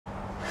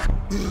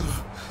You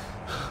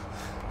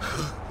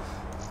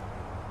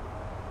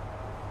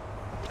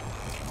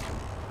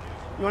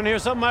want to hear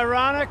something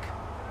ironic?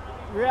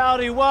 The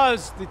reality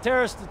was, the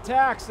terrorist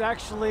attacks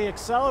actually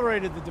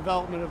accelerated the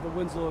development of the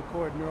Winslow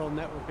Accord Neural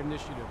Network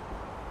Initiative.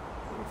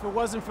 If it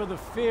wasn't for the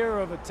fear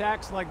of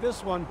attacks like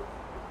this one,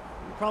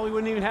 we probably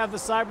wouldn't even have the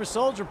Cyber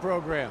Soldier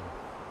program.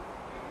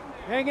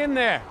 Hang in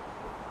there.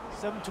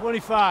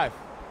 7:25.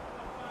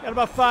 Got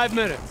about 5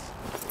 minutes.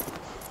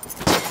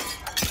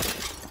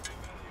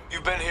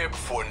 You've been here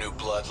before, New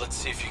Blood. Let's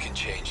see if you can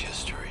change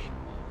history.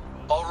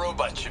 All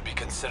robots should be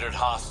considered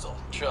hostile.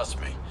 Trust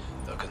me,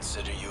 they'll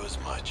consider you as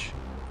much.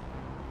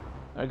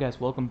 Alright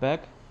guys, welcome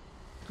back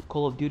to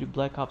Call of Duty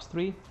Black Ops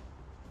 3.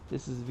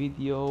 This is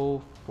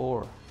video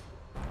 4.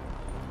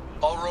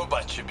 All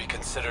robots should be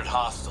considered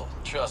hostile.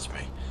 Trust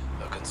me,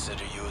 they'll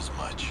consider you as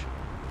much.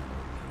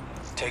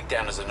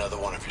 Takedown is another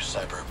one of your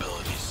cyber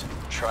abilities.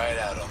 Try it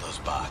out on those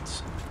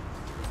bots.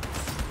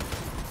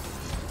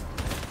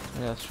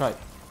 Yeah, that's right.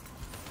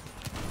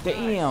 Damn!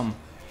 You're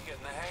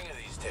getting the hang of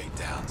these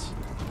takedowns.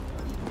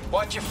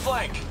 Watch your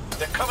flank.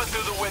 They're coming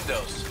through the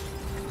windows.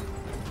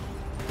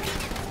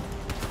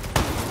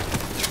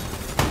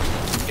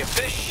 If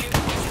this shit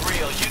was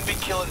real, you'd be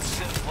killing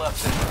Sims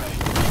left and right.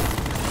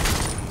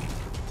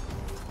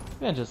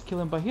 Yeah, just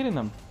kill him by hitting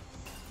them.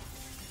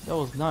 That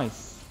was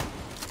nice.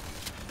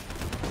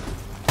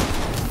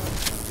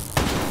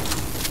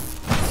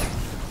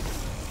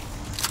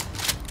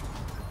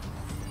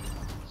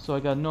 So I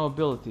got no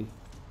ability.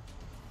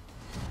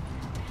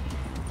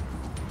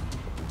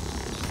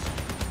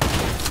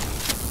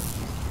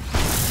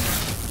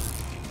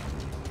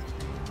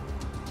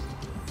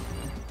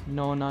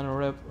 No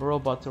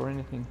robots or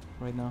anything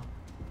right now.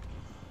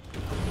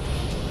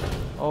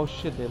 Oh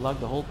shit, they locked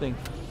the whole thing.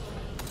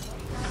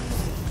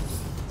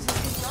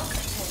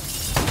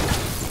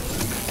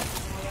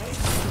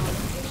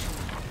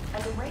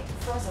 And await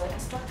further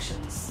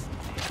instructions.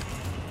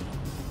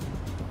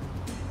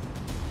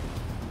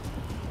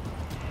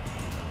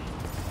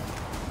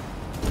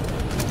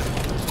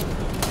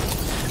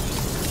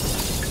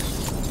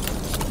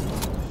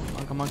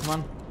 Come on, come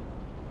on.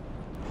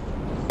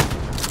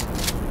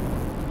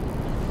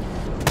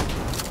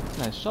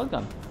 Nice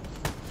shotgun.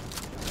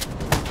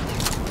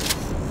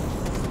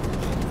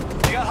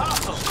 You got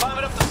hostiles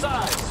climbing up the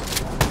sides.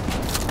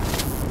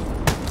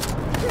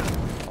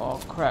 Oh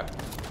crap.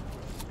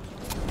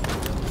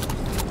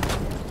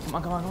 Come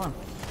on, come on, come on.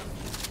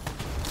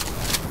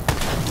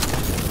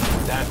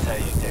 That's how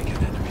you take an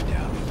enemy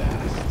down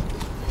fast.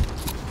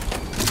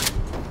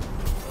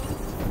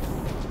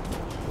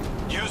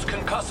 Use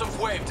concussive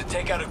wave to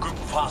take out a group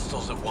of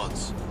hostiles at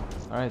once.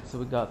 Alright, so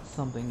we got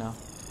something now.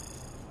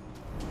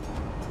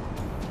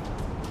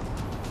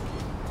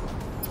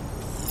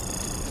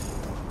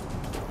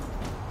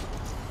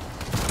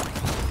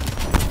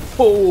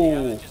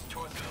 Oh!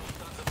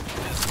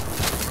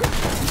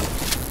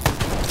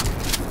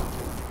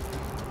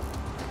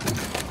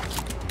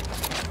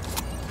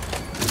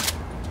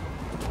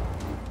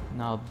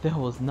 Now that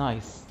was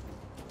nice.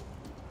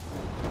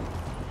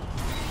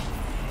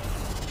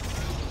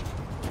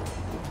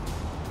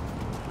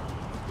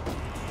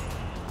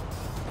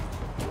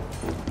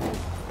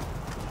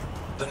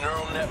 The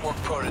neural network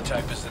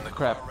prototype is in the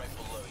Crap. car right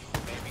below you.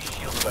 Maybe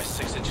shielded by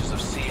 6 inches of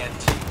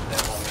CNT.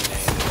 That won't mean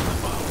anything when the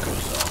bomb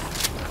goes off.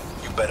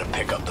 You better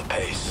pick up the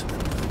pace.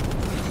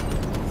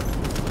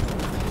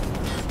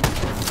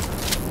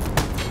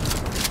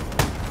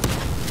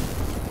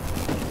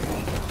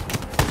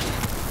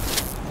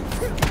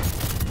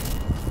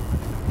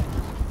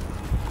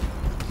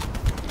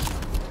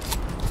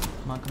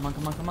 Come on, come on,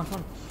 come on, come on, come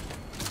on.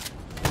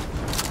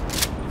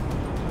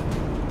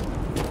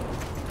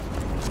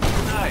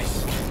 Nice.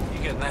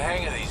 You're getting the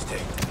hang of these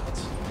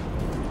takedowns.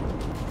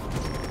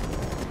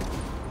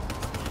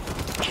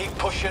 Keep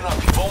pushing up.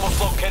 You've almost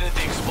located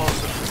the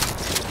explosive.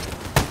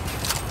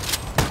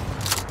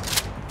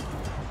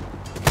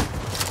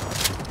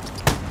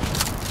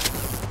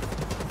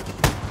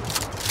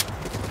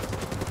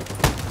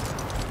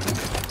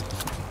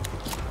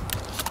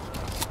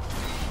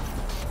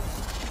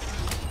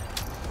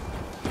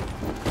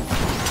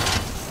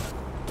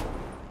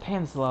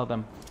 Cancel out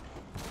them.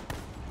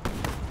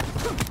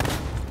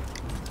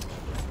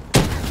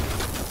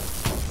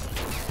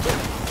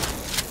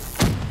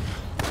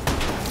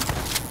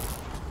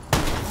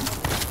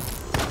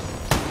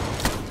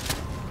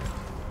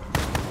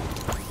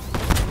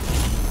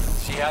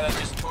 See how that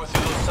just tore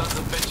through those sons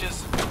of bitches?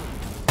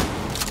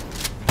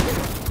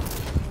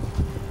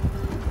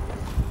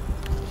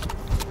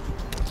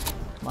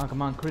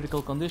 Come on,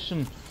 critical condition.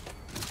 Is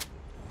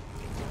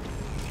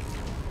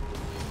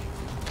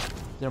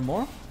there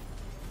more?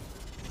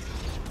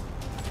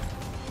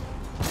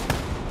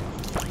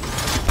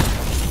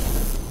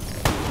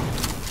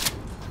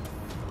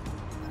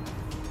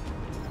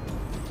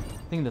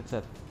 I think that's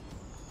it.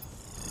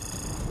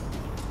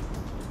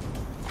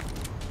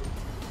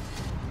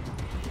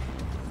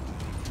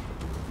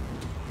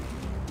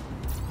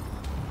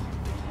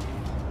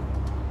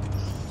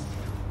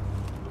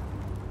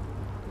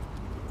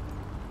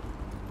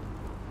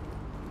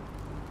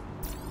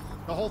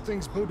 The whole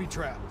thing's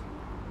booby-trapped.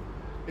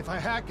 If I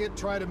hack it,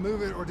 try to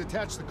move it, or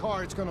detach the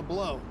car, it's gonna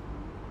blow.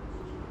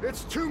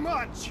 It's too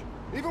much!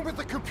 Even with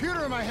the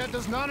computer in my head,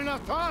 there's not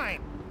enough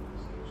time!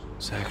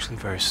 It's actually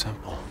very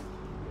simple.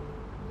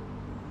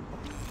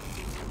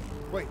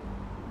 Wait.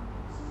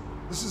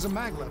 This is a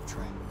maglev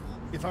train.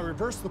 If I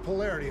reverse the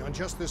polarity on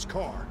just this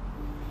car...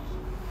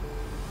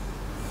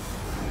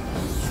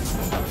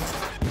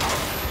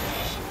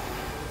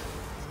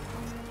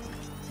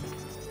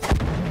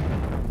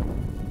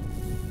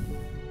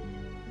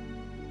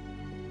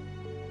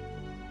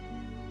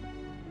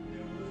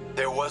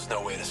 There was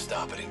no way to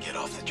stop it and get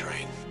off the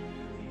train.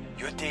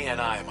 Your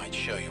DNI might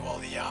show you all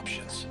the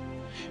options,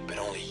 but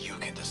only you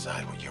can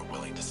decide what you're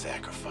willing to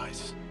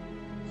sacrifice.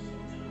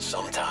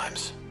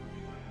 Sometimes,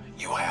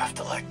 you have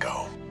to let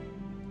go.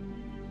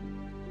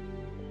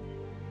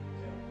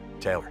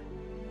 Taylor,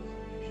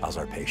 how's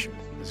our patient?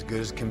 As good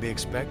as can be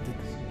expected.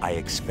 I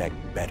expect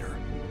better.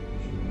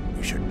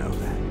 You should know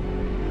that.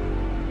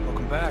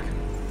 Welcome back.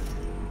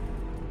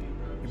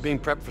 You're being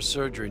prepped for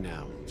surgery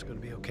now. It's gonna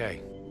be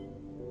okay.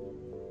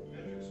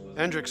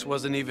 Hendricks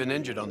wasn't even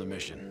injured on the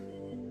mission.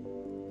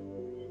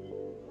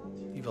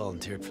 He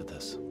volunteered for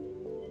this.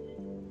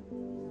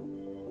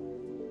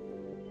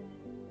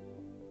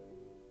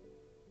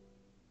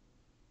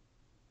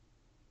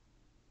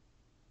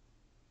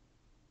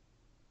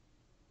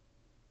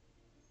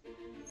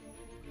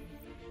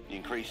 The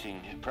increasing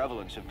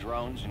prevalence of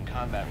drones and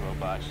combat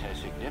robots has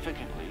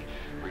significantly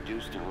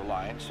reduced the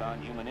reliance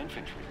on human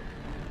infantry.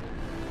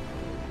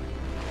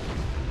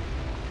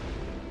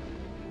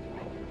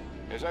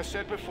 As I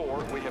said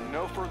before, we have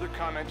no further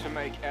comment to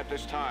make at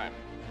this time.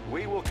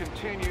 We will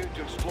continue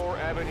to explore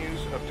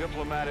avenues of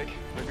diplomatic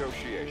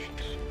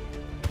negotiations.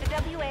 The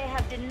WA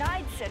have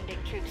denied sending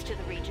troops to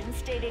the region,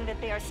 stating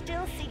that they are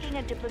still seeking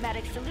a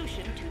diplomatic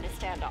solution to the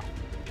standoff.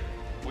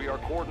 We are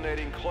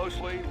coordinating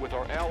closely with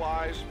our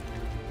allies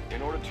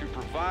in order to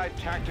provide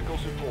tactical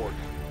support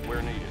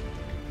where needed.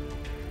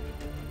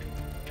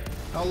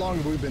 How long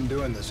have we been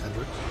doing this,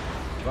 Hendricks?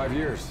 5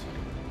 years,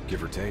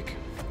 give or take.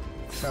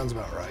 Sounds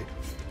about right.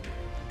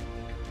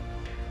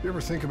 You ever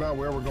think about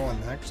where we're going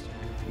next?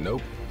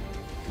 Nope.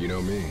 You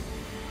know me.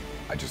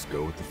 I just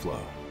go with the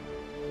flow.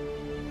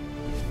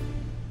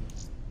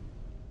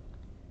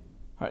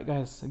 Alright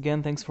guys,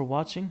 again thanks for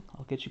watching.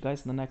 I'll catch you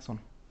guys in the next one.